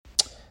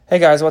Hey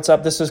guys, what's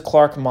up? This is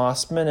Clark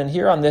Mossman, and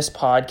here on this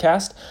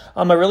podcast,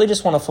 I really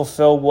just want to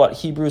fulfill what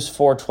Hebrews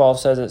 4:12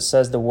 says. It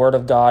says the Word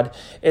of God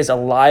is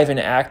alive and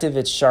active.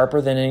 It's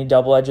sharper than any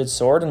double-edged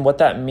sword, and what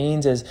that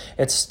means is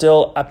it's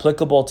still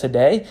applicable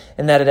today,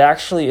 and that it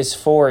actually is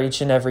for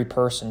each and every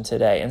person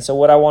today. And so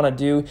what I want to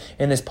do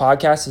in this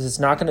podcast is it's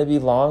not going to be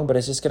long, but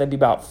it's just going to be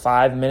about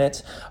 5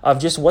 minutes of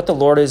just what the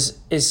Lord is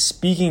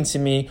speaking to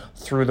me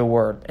through the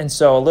Word. And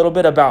so a little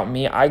bit about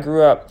me. I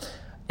grew up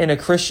in a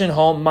Christian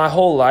home. My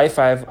whole life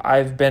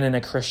I've been in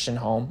a Christian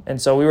home.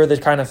 And so we were the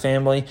kind of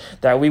family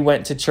that we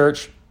went to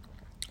church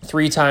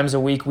 3 times a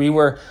week. We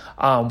were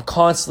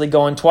constantly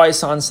going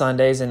twice on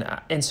Sundays.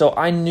 And so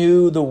I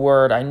knew the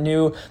Word. I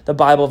knew the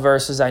Bible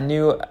verses. I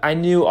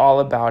knew all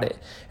about it.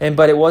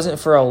 But it wasn't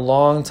for a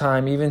long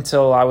time, even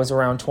till I was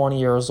around 20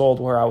 years old,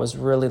 where I was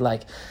really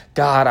like,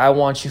 God, I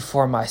want you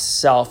for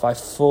myself. I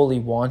fully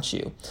want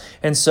you.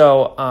 And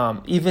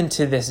so even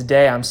to this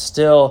day, I'm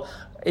still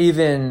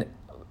even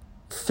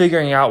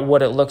figuring out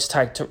what it looks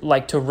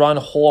like to run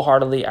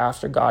wholeheartedly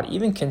after God,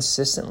 even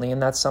consistently.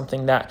 And that's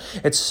something that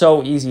it's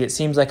so easy. It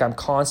seems like I'm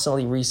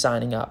constantly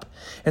re-signing up.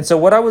 And so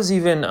what I was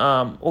even,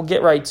 we'll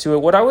get right to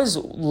it. What I was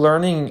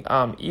learning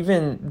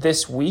even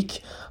this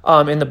week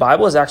in the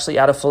Bible is actually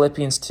out of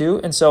Philippians 2.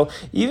 And so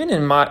even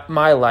in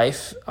my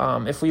life,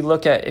 if you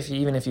look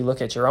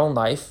at your own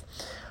life,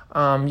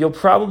 you'll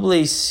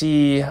probably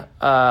see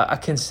a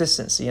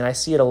consistency, and I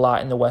see it a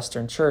lot in the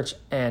Western church,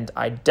 and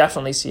I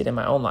definitely see it in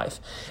my own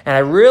life. And I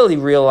really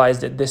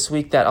realized it this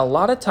week that a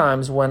lot of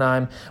times when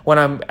I'm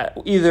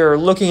either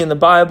looking in the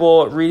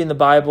Bible, reading the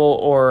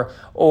Bible,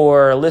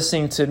 or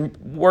listening to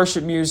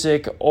worship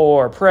music,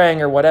 or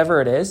praying, or whatever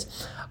it is,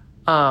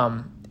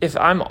 if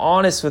I'm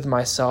honest with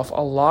myself,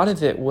 a lot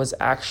of it was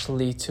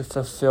actually to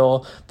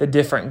fulfill the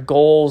different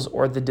goals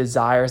or the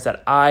desires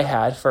that I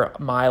had for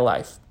my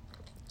life.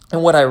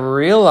 And what I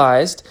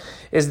realized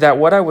is that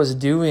what I was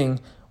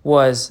doing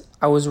was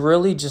I was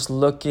really just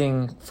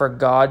looking for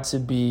God to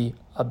be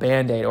a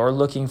Band-Aid, or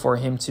looking for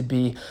him to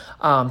be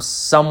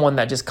someone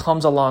that just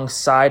comes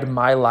alongside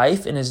my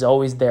life and is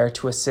always there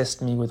to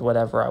assist me with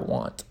whatever I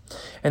want.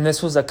 And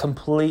this was a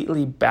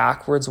completely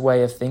backwards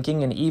way of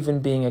thinking, and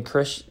even being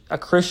a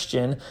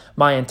Christian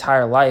my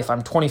entire life.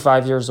 I'm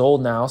 25 years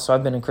old now, so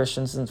I've been a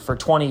Christian for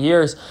 20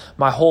 years.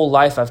 My whole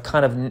life I've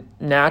kind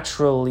of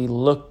naturally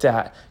looked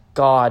at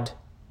God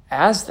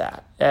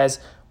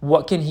as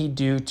what can he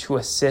do to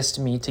assist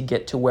me to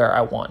get to where I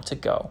want to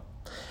go.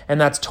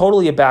 And that's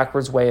totally a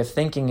backwards way of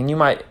thinking. And you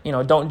might,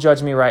 don't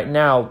judge me right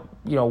now,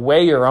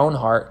 weigh your own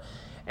heart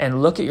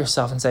and look at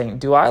yourself and saying,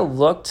 do I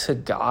look to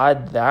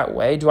God that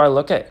way? Do I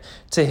look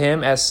to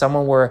him as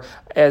someone where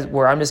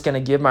I'm just going to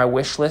give my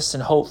wish list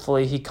and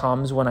hopefully he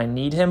comes when I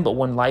need him, but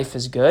when life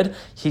is good,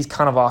 he's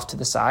kind of off to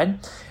the side?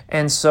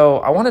 And so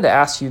I wanted to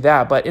ask you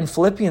that. But in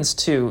Philippians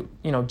 2,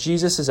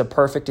 Jesus is a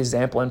perfect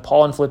example. And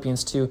Paul in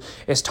Philippians 2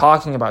 is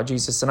talking about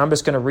Jesus. And I'm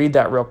just going to read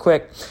that real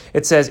quick.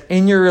 It says,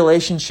 in your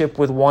relationship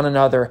with one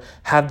another,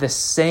 have the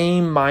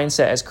same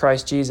mindset as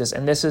Christ Jesus.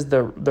 And this is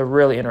the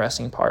really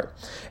interesting part.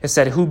 It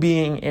said, who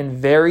being in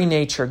very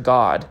nature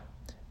God,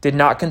 did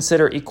not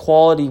consider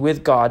equality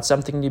with God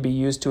something to be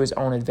used to his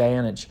own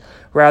advantage.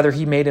 Rather,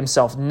 he made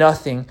himself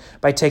nothing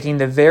by taking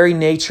the very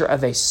nature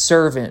of a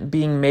servant,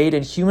 being made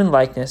in human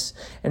likeness,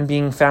 and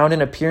being found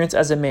in appearance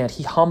as a man.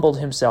 He humbled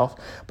himself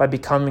by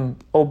becoming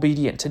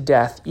obedient to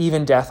death,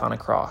 even death on a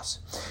cross.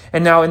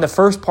 And now in the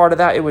first part of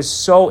that, it was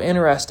so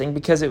interesting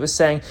because it was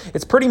saying,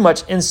 it's pretty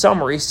much in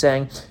summary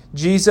saying,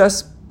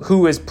 Jesus,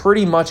 who is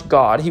pretty much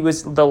God, he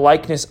was the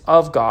likeness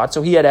of God,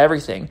 so he had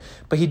everything,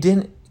 but he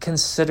didn't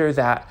consider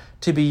that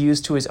to be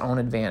used to his own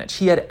advantage.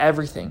 He had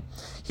everything.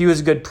 He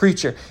was a good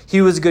preacher.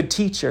 He was a good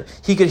teacher.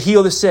 He could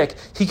heal the sick.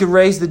 He could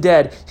raise the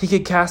dead. He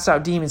could cast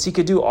out demons. He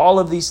could do all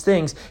of these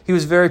things. He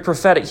was very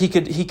prophetic. He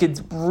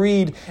could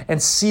read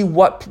and see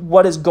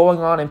what is going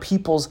on in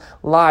people's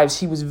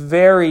lives. He was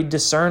very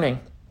discerning.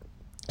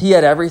 He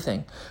had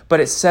everything.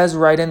 But it says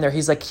right in there,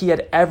 he's like, he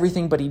had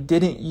everything, but he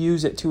didn't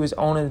use it to his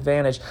own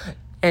advantage.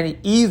 And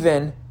he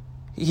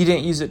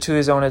didn't use it to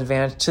his own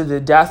advantage. To the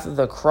death of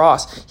the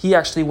cross, he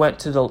actually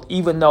went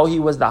even though he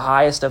was the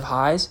highest of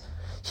highs,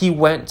 he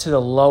went to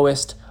the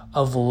lowest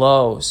of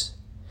lows.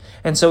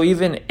 And so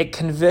even it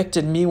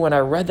convicted me when I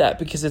read that,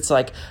 because it's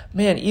like,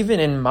 man, even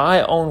in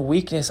my own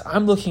weakness,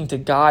 I'm looking to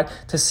God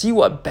to see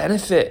what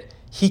benefit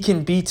he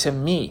can be to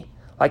me.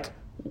 Like,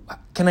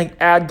 can I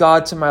add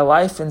God to my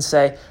life and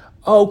say,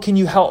 oh, can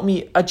you help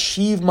me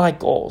achieve my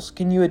goals?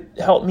 Can you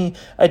help me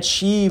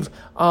achieve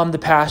the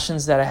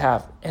passions that I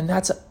have? And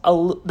that's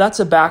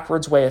a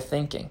backwards way of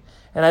thinking.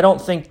 And I don't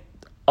think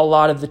a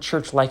lot of the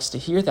church likes to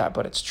hear that,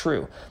 but it's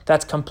true.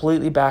 That's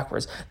completely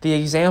backwards. The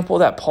example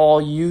that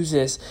Paul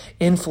uses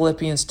in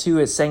Philippians 2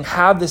 is saying,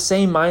 have the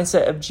same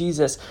mindset of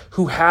Jesus,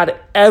 who had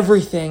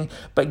everything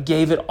but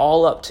gave it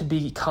all up to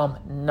become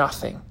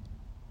nothing.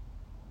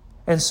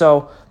 And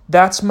so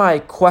that's my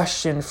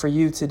question for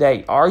you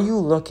today. Are you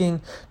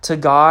looking to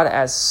God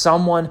as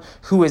someone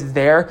who is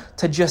there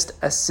to just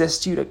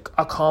assist you to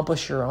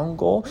accomplish your own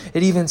goal?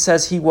 It even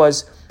says he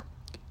was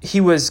he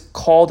was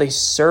called a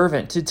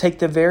servant, to take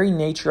the very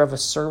nature of a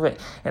servant.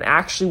 And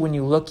actually, when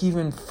you look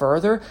even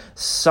further,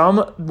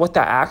 what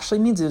that actually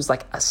means is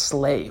like a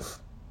slave.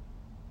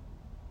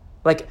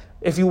 Like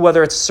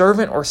whether it's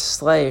servant or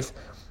slave,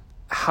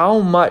 how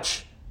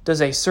much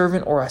does a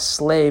servant or a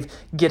slave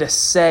get a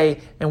say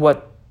in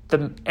what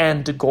the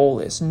end goal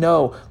is?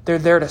 No, they're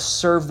there to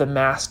serve the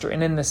master.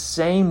 And in the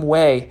same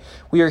way,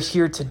 we are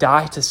here to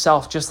die to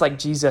self, just like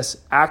Jesus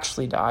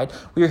actually died.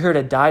 We are here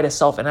to die to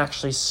self and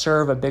actually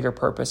serve a bigger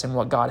purpose in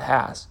what God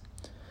has.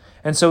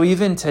 And so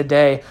even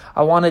today,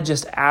 I want to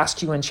just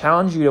ask you and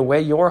challenge you to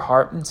weigh your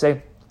heart and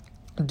say,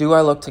 do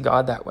I look to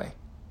God that way?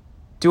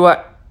 Do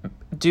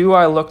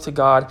I look to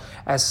God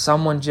as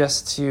someone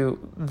just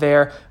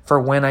there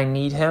for when I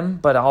need him,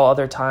 but all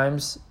other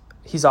times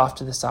he's off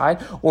to the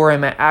side? Or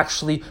am I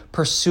actually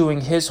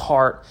pursuing his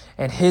heart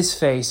and his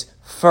face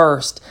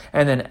first,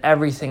 and then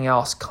everything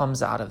else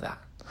comes out of that?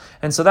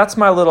 And so that's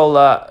my little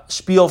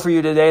spiel for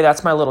you today.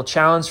 That's my little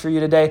challenge for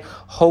you today.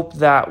 Hope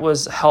that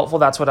was helpful.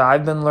 That's what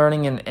I've been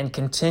learning and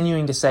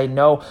continuing to say,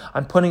 no,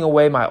 I'm putting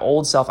away my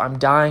old self. I'm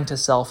dying to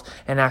self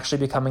and actually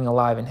becoming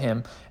alive in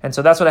him. And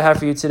so that's what I have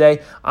for you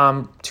today.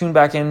 Tune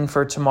back in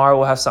for tomorrow.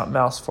 We'll have something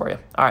else for you.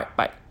 All right,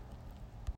 bye.